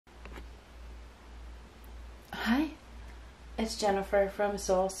it's Jennifer from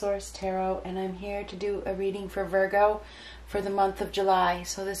Soul Source Tarot, and I'm here to do a reading for Virgo for the month of July.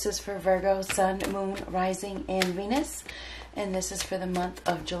 So this is for Virgo, Sun, Moon, Rising, and Venus, and this is for the month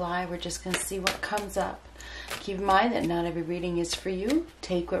of July. We're just going to see what comes up. Keep in mind that not every reading is for you.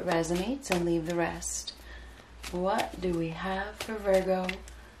 Take what resonates and leave the rest. What do we have for Virgo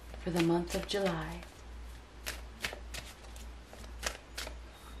for the month of July?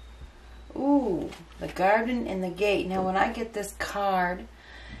 Ooh, the garden and the gate. Now when I get this card, it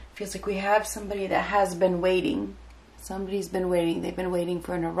feels like we have somebody that has been waiting. Somebody's been waiting. They've been waiting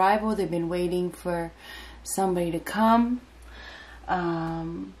for an arrival. They've been waiting for somebody to come.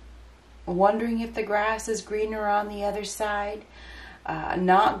 Wondering if the grass is greener on the other side.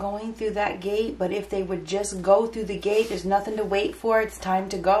 Not going through that gate, but if they would just go through the gate, there's nothing to wait for. It's time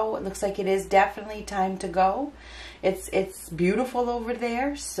to go. It looks like it is definitely time to go. It's beautiful over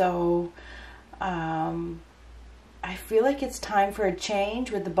there, so I feel like it's time for a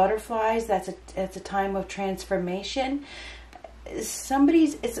change with the butterflies. That's a time of transformation. It's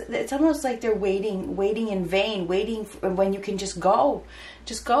almost like they're waiting in vain, waiting for when you can just go.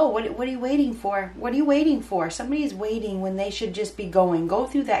 Just go. What are you waiting for? What are you waiting for? Somebody's waiting when they should just be going. Go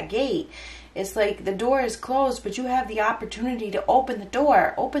through that gate. It's like the door is closed, but you have the opportunity to open the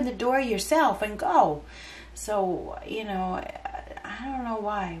door. Open the door yourself and go. So, you know, I don't know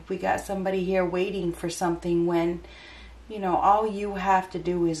why we got somebody here waiting for something when, you know, all you have to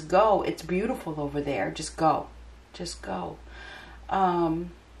do is go. It's beautiful over there. Just go. Just go.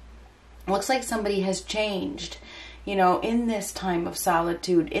 Looks like somebody has changed, you know, in this time of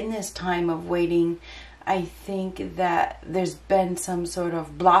solitude, in this time of waiting. I think that there's been some sort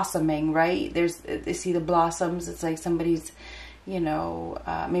of blossoming, right? You see the blossoms. It's like somebody's, you know,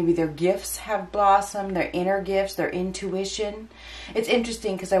 maybe their gifts have blossomed, their inner gifts, their intuition. It's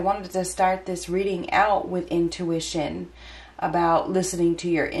interesting because I wanted to start this reading out with intuition, about listening to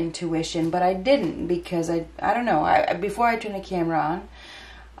your intuition, but I didn't because I don't know. Before I turned the camera on,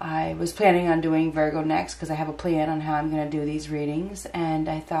 I was planning on doing Virgo next because I have a plan on how I'm going to do these readings, and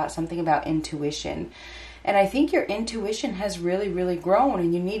I thought something about intuition. And I think your intuition has really, really grown,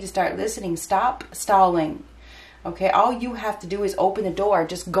 and you need to start listening. Stop stalling. Okay, all you have to do is open the door.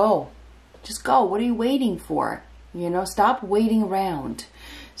 Just go. Just go. What are you waiting for? You know, stop waiting around.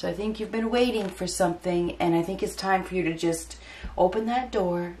 So I think you've been waiting for something, and I think it's time for you to just open that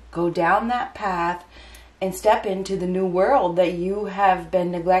door, go down that path, and step into the new world that you have been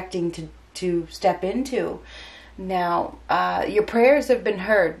neglecting to step into. Now, your prayers have been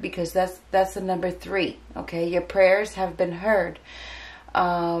heard, because that's the number 3. Okay, your prayers have been heard.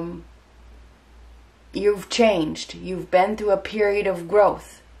 You've changed. You've been through a period of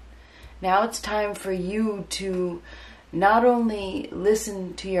growth. Now it's time for you to not only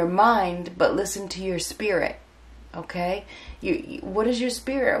listen to your mind, but listen to your spirit. Okay? What does your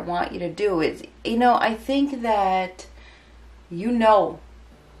spirit want you to do? It's, you know, I think that you know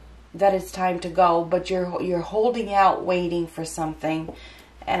that it's time to go, but you're holding out, waiting for something,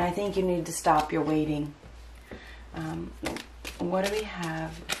 and I think you need to stop your waiting. What do we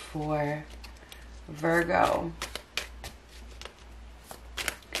have for Virgo?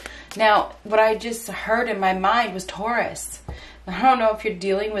 Now, what I just heard in my mind was Taurus. I don't know if you're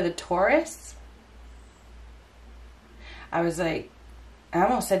dealing with a Taurus. I was like, I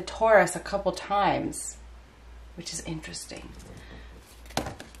almost said Taurus a couple times, which is interesting.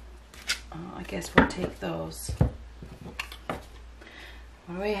 I guess we'll take those.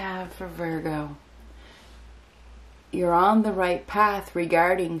 What do we have for Virgo? You're on the right path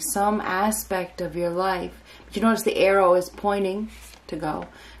regarding some aspect of your life. But you notice the arrow is pointing to go.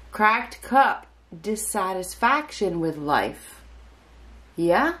 Cracked cup, dissatisfaction with life.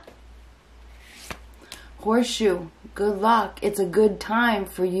 Yeah? Horseshoe, good luck. It's a good time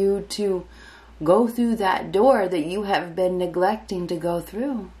for you to go through that door that you have been neglecting to go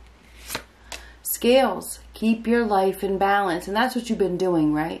through. Scales, keep your life in balance. And that's what you've been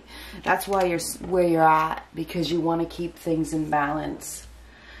doing, right? That's why you're where you're at, because you want to keep things in balance.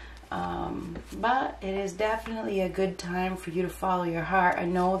 But it is definitely a good time for you to follow your heart. I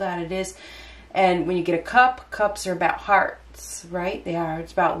know that it is. And when you get a cup, cups are about hearts, right? They are.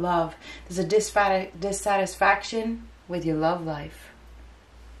 It's about love. There's a dissatisfaction with your love life.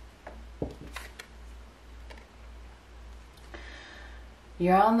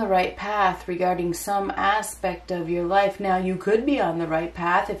 You're on the right path regarding some aspect of your life. Now, you could be on the right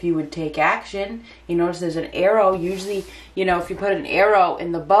path if you would take action. You notice there's an arrow. Usually, you know, if you put an arrow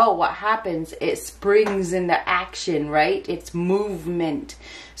in the bow, what happens? It springs into action, right? It's movement.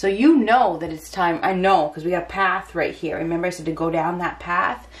 So you know that it's time. I know, because we got a path right here. Remember I said to go down that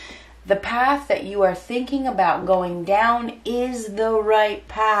path? The path that you are thinking about going down is the right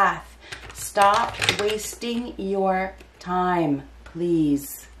path. Stop wasting your time,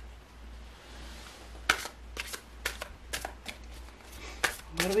 please.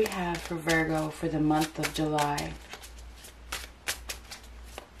 What do we have for Virgo for the month of July?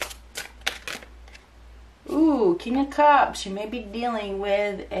 Ooh, King of Cups. You may be dealing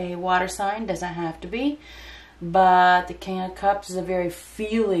with a water sign. Doesn't have to be. But the King of Cups is a very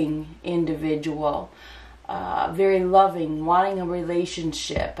feeling individual. Very loving, wanting a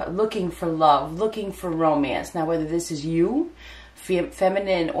relationship, looking for love, looking for romance. Now, whether this is you,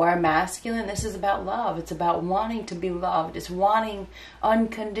 feminine or masculine, this is about love. It's about wanting to be loved. It's wanting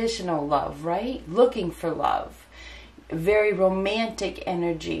unconditional love, right? Looking for love. Very romantic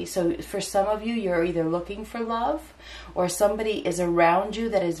energy. So for some of you, you're either looking for love or somebody is around you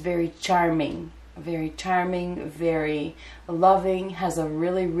that is very charming, very loving, has a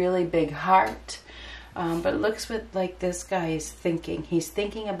really, really big heart. But it looks like this guy is thinking. He's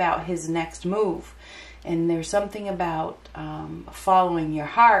thinking about his next move. And there's something about following your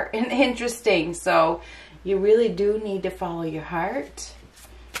heart. And interesting. So you really do need to follow your heart.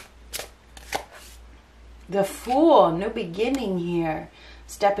 The Fool, new beginning here.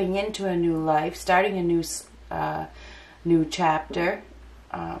 Stepping into a new life. Starting a new chapter.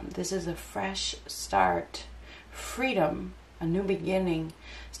 This is a fresh start. Freedom. A new beginning.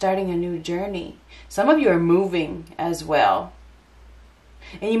 Starting a new journey. Some of you are moving as well.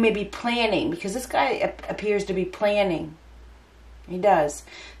 And you may be planning, because this guy appears to be planning. He does.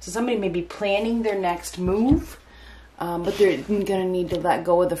 So somebody may be planning their next move, but they're going to need to let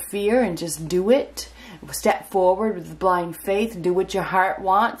go of the fear and just do it. Step forward with blind faith. Do what your heart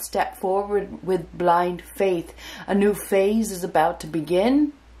wants. Step forward with blind faith. A new phase is about to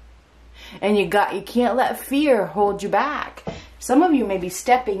begin. And you can't let fear hold you back. Some of you may be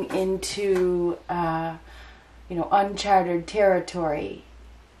stepping into uncharted territory.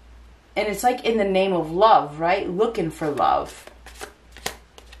 And it's like in the name of love, right? Looking for love.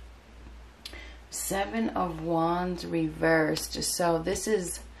 7 of Wands reversed. So this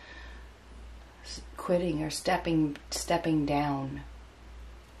is quitting or stepping down.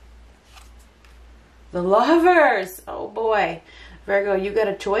 The Lovers. Oh boy. Virgo, you got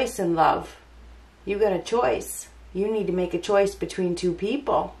a choice in love. You got a choice. You need to make a choice between two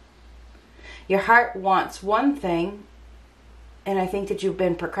people. Your heart wants one thing. And I think that you've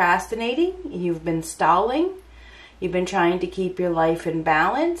been procrastinating. You've been stalling. You've been trying to keep your life in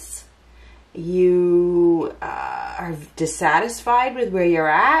balance. You are dissatisfied with where you're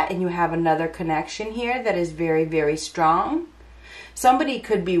at. And you have another connection here that is very, very strong. Somebody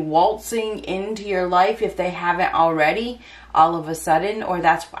could be waltzing into your life if they haven't already all of a sudden. Or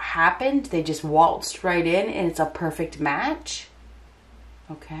that's what happened. They just waltzed right in and it's a perfect match.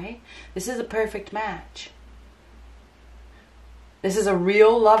 Okay? This is a perfect match. This is a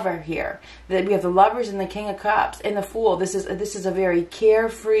real lover here. We have the Lovers and the King of Cups and the Fool. This is a very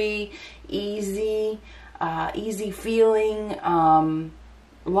carefree, easy feeling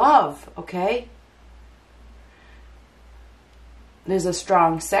love. Okay. There's a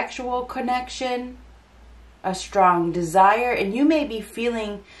strong sexual connection, a strong desire, and you may be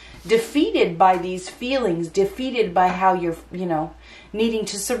feeling defeated by these feelings, defeated by how you're, needing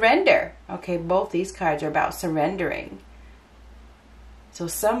to surrender. Okay, both these cards are about surrendering. So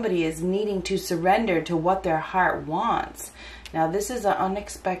somebody is needing to surrender to what their heart wants. Now this is an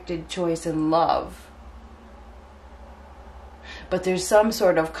unexpected choice in love. But there's some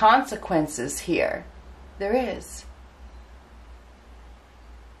sort of consequences here. There is.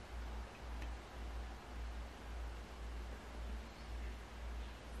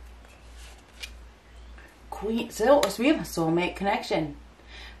 So we have a soulmate connection.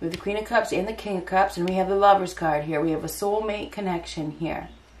 We have the Queen of Cups and the King of Cups, and we have the Lovers card here. We have a soulmate connection here.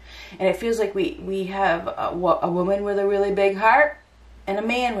 And it feels like we have a woman with a really big heart and a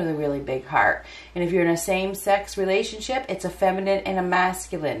man with a really big heart. And if you're in a same-sex relationship, it's a feminine and a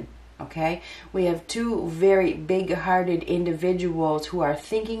masculine. Okay? We have two very big-hearted individuals who are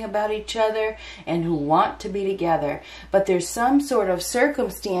thinking about each other and who want to be together. But there's some sort of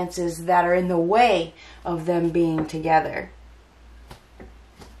circumstances that are in the way of them being together.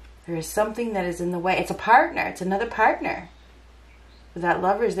 There is something that is in the way. It's a partner. It's another partner. That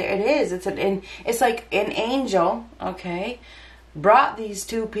Lovers there. It is. It's like an angel, okay, brought these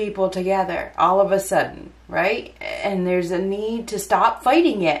two people together all of a sudden, right? And there's a need to stop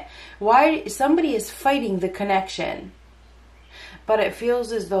fighting it. Why? Somebody is fighting the connection. But it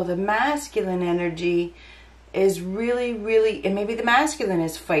feels as though the masculine energy is really, really, and maybe the masculine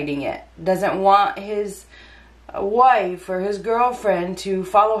is fighting it. Doesn't want his wife or his girlfriend to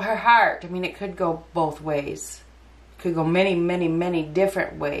follow her heart. I mean, it could go both ways. It could go many, many, many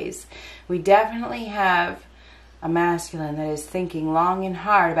different ways. We definitely have a masculine that is thinking long and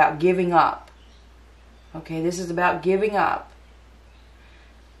hard about giving up. Okay, this is about giving up.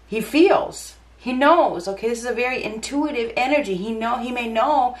 He feels, he knows, okay, this is a very intuitive energy. He may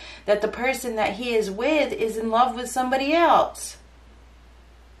know that the person that he is with is in love with somebody else.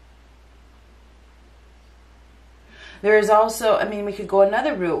 There is also, I mean, we could go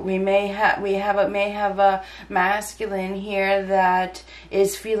another route. We may have a masculine here that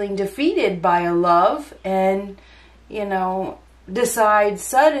is feeling defeated by a love and, you know, decides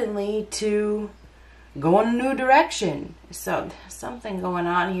suddenly to go in a new direction. So something going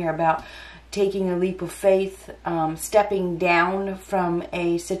on here about taking a leap of faith, stepping down from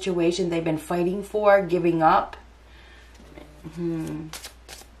a situation they've been fighting for, giving up.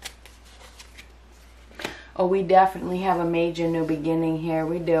 Oh, we definitely have a major new beginning here.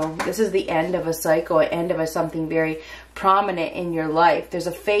 We do. This is the end of a cycle, end of something very prominent in your life. There's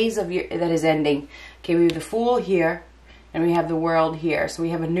a phase of that is ending. Okay, we have the Fool here, and we have the World here. So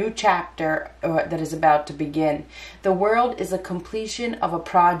we have a new chapter that is about to begin. The World is a completion of a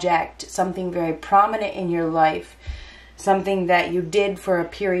project, something very prominent in your life, something that you did for a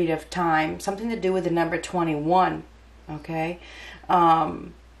period of time, something to do with the number 21. Okay,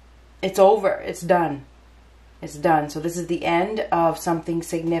 it's over. It's done. It's done. So this is the end of something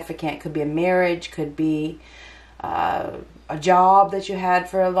significant. Could be a marriage, could be a job that you had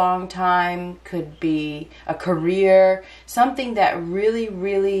for a long time, could be a career, something that really,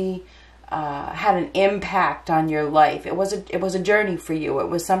 really had an impact on your life. It was a journey for you. It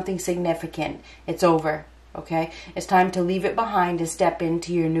was something significant. It's over. Okay, it's time to leave it behind and step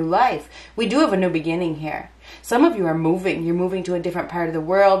into your new life. We do have a new beginning here. Some of you are moving. You're moving to a different part of the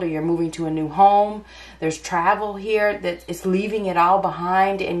world, or you're moving to a new home. There's travel here that is leaving it all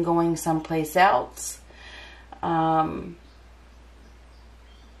behind and going someplace else.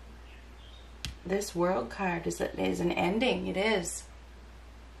 This World card is an ending. It is.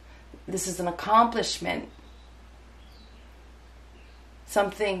 This is an accomplishment.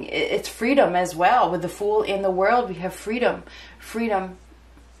 Something, it's freedom as well. With the Fool in the World, we have freedom. Freedom,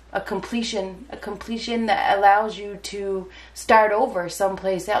 a completion that allows you to start over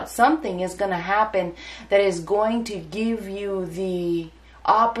someplace else. Something is going to happen that is going to give you the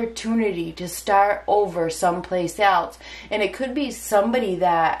opportunity to start over someplace else. And it could be somebody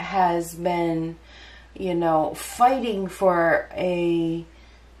that has been, you know, fighting for a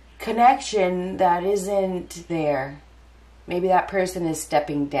connection that isn't there. Maybe that person is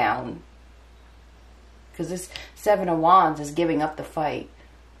stepping down. Because this Seven of Wands is giving up the fight.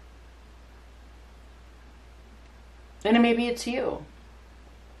 And maybe it's you.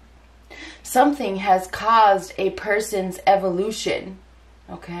 Something has caused a person's evolution.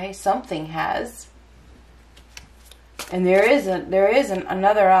 Okay, something has. And there is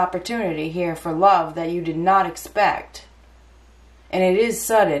another opportunity here for love that you did not expect. And it is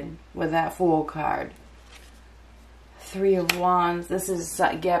sudden with that Fool card. Three of Wands. This is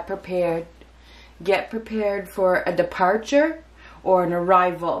get prepared. Get prepared for a departure or an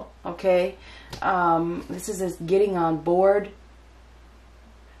arrival. Okay. This is getting on board.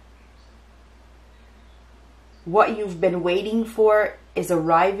 What you've been waiting for is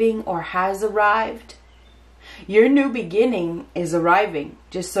arriving or has arrived. Your new beginning is arriving,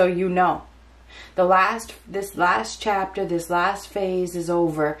 just so you know. This last chapter, this last phase is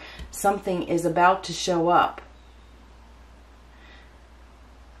over. Something is about to show up.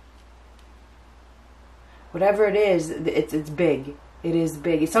 Whatever it is, it's big. It is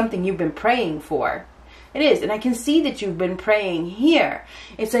big. It's something you've been praying for. It is. And I can see that you've been praying here.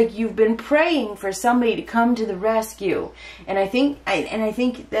 It's like you've been praying for somebody to come to the rescue. And I think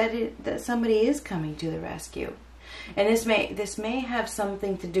that somebody is coming to the rescue. And this may have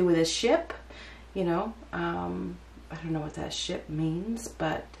something to do with a ship. You know, I don't know what that ship means,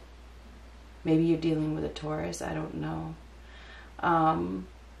 but maybe you're dealing with a Taurus. I don't know. I'm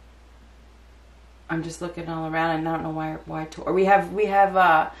just looking all around and I don't know why Taurus. We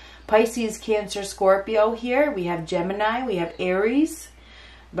have Pisces, Cancer, Scorpio here. We have Gemini. We have Aries.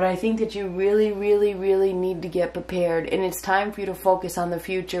 But I think that you really, really, really need to get prepared. And it's time for you to focus on the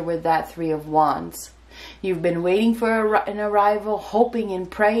future with that Three of Wands. You've been waiting for an arrival, hoping and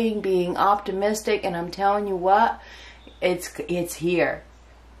praying, being optimistic. And I'm telling you what, it's here.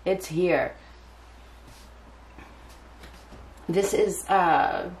 It's here. This is,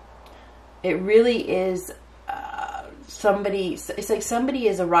 it really is somebody, it's like somebody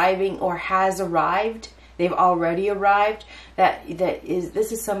is arriving or has arrived. they've already arrived.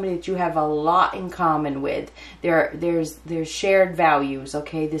 This is somebody that you have a lot in common with. There's shared values,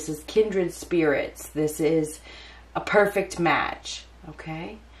 okay? This is kindred spirits. This is a perfect match,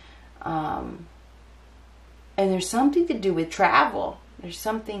 okay? And there's something to do with travel. There's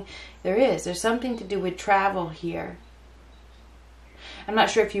something to do with travel here. I'm not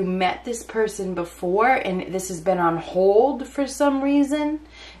sure if you met this person before and this has been on hold for some reason.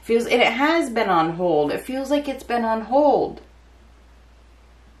 And it has been on hold. It feels like it's been on hold.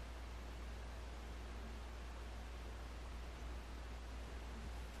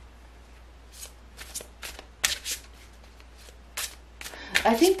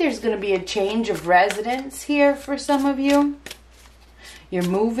 I think there's going to be a change of residence here for some of you. You're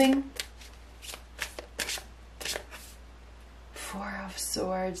moving. Four of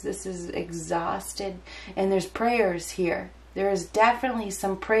Swords. This is exhausted. And there's prayers here. There is definitely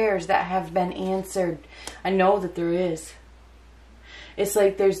some prayers that have been answered. I know that there is. It's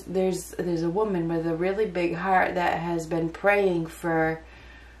like there's a woman with a really big heart that has been praying for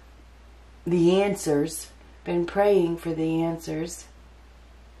the answers. Been praying for the answers.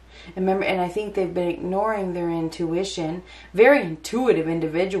 And I think they've been ignoring their intuition. Very intuitive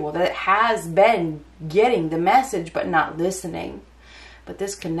individual that has been getting the message but not listening. But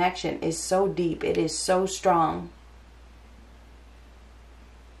this connection is so deep. It is so strong.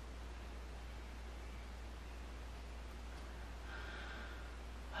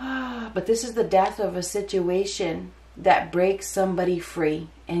 But this is the death of a situation that breaks somebody free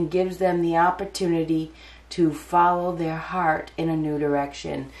and gives them the opportunity to follow their heart in a new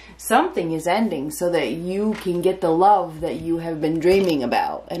direction. Something is ending so that you can get the love that you have been dreaming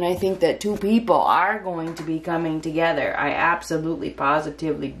about. And I think that two people are going to be coming together. I absolutely,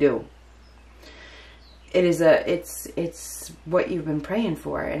 positively do. It's what you've been praying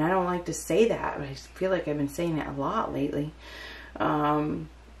for. And I don't like to say that, but I feel like I've been saying it a lot lately.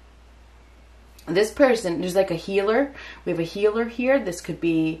 This person, there's like a healer. We have a healer here. This could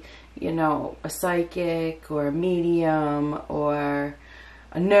be, you know, a psychic or a medium or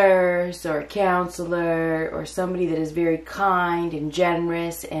a nurse or a counselor or somebody that is very kind and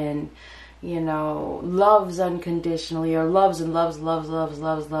generous and, you know, loves unconditionally or loves and loves.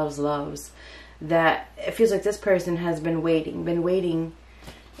 That it feels like this person has been waiting,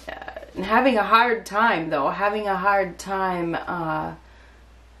 having a hard time though,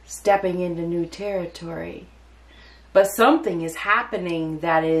 stepping into new territory. But something is happening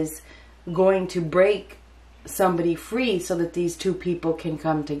that is going to break somebody free so that these two people can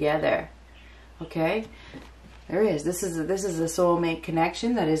come together. Okay? There is. This is a soulmate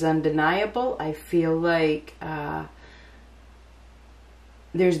connection that is undeniable. I feel like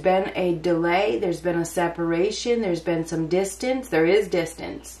there's been a delay. There's been a separation. There's been some distance. There is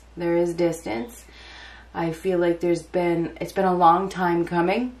distance. There is distance. I feel like it's been a long time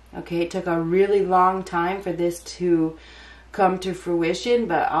coming. Okay, it took a really long time for this to come to fruition,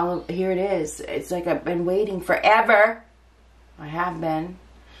 but here it is. It's like I've been waiting forever. I have been.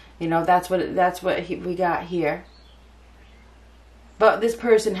 You know, that's what we got here. But this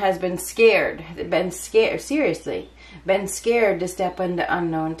person has been scared. Seriously. Been scared to step into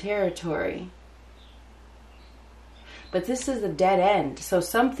unknown territory. But this is a dead end. So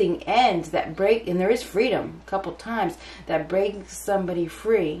something ends that and there is freedom a couple times that breaks somebody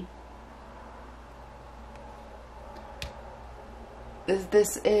free.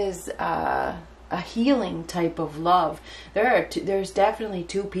 This is a healing type of love. There's definitely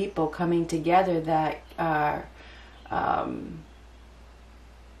two people coming together that are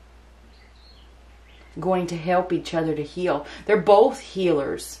going to help each other to heal. They're both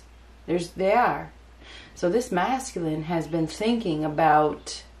healers. They are. So this masculine has been thinking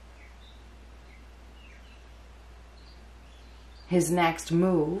about his next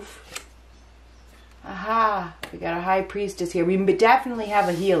move. Aha, we got a high priestess here. We definitely have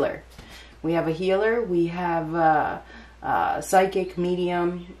a healer. We have a healer. We have a psychic,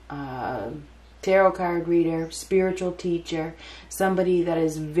 medium, tarot card reader, spiritual teacher, somebody that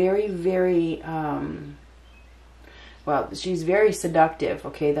is very, very... well, she's very seductive,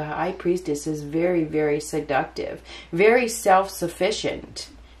 okay? The high priestess is very, very seductive. Very self-sufficient.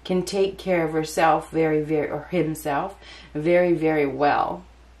 Can take care of herself or himself very, very well.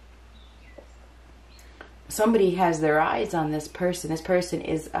 Somebody has their eyes on this person. This person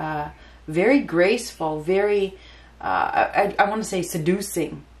is very graceful, very, I want to say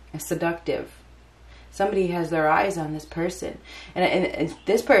seducing, seductive. Somebody has their eyes on this person. And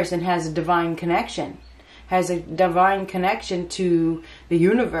this person has a divine connection. Has a divine connection to the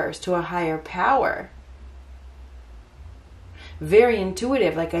universe, to a higher power. very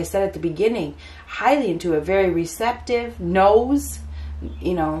intuitive, like I said at the beginning, highly intuitive, very receptive, knows,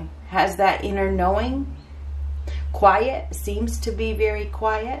 you know, has that inner knowing. Quiet, seems to be very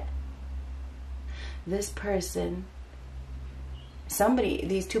quiet. This person,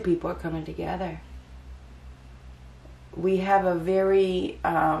 these two people are coming together. We have a very,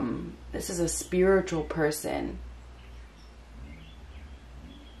 this is a spiritual person.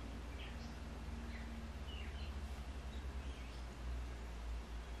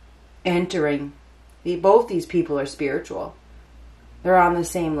 Entering. Both these people are spiritual. They're on the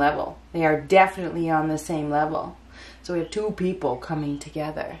same level. They are definitely on the same level. So we have two people coming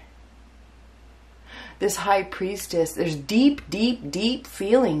together. This high priestess, there's deep, deep, deep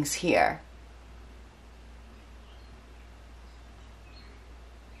feelings here.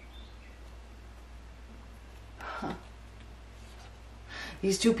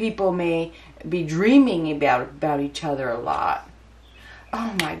 These two people may be dreaming about each other a lot.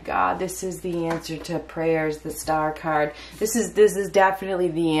 Oh my God, this is the answer to prayers, the star card. This is definitely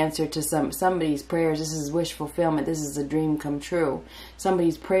the answer to somebody's prayers. This is wish fulfillment. This is a dream come true.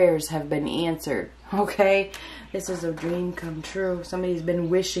 Somebody's prayers have been answered. Okay? This is a dream come true. Somebody's been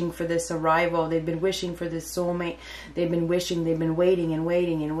wishing for this arrival. They've been wishing for this soulmate. They've been wishing, they've been waiting and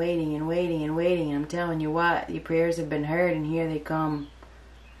waiting and waiting and waiting and waiting. And I'm telling you what, your prayers have been heard and here they come.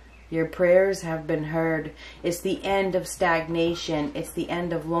 Your prayers have been heard. It's the end of stagnation. It's the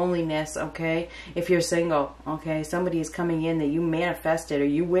end of loneliness, okay? If you're single, okay? Somebody is coming in that you manifested or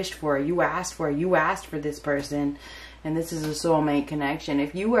you wished for, or you asked for. You asked for this person. And this is a soulmate connection.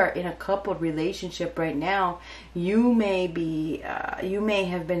 If you are in a coupled relationship right now, you may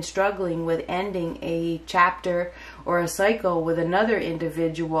have been struggling with ending a chapter or a cycle with another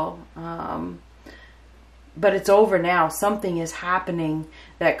individual. But it's over now. Something is happening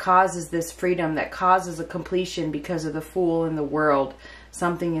that causes this freedom, that causes a completion because of the Fool in the world.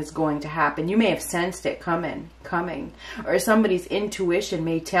 Something is going to happen. You may have sensed it coming. Or somebody's intuition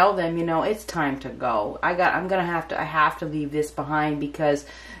may tell them, you know, it's time to go. I have to leave this behind because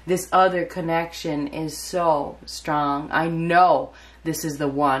this other connection is so strong. I know this is the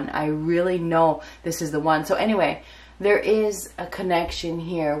one. I really know this is the one. So anyway, there is a connection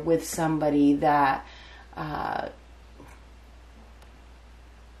here with somebody that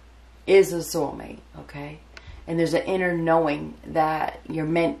is a soulmate, okay? And there's an inner knowing that you're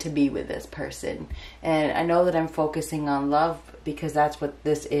meant to be with this person. And I know that I'm focusing on love because that's what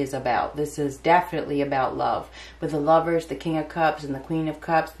this is about. This is definitely about love. With the Lovers, the King of Cups, and the Queen of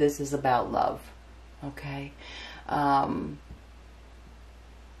Cups, this is about love, okay?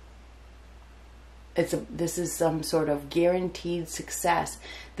 This is some sort of guaranteed success.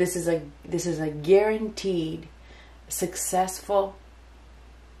 This is a guaranteed successful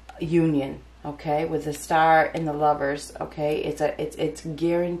union, okay, with the Star and the Lovers, okay? It's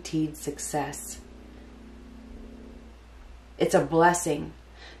guaranteed success. It's a blessing.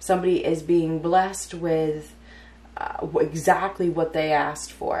 Somebody is being blessed with exactly what they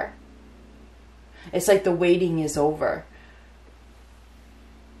asked for. It's like the waiting is over.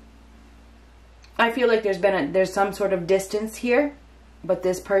 I feel like there's some sort of distance here, but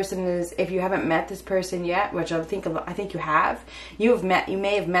this person is, if you haven't met this person yet, which I think you have, you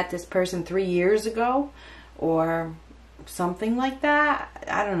may have met this person 3 years ago or something like that.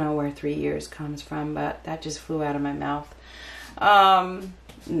 I don't know where 3 years comes from, but that just flew out of my mouth. And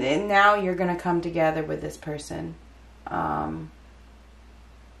now you're going to come together with this person.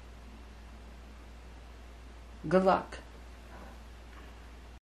 Good luck.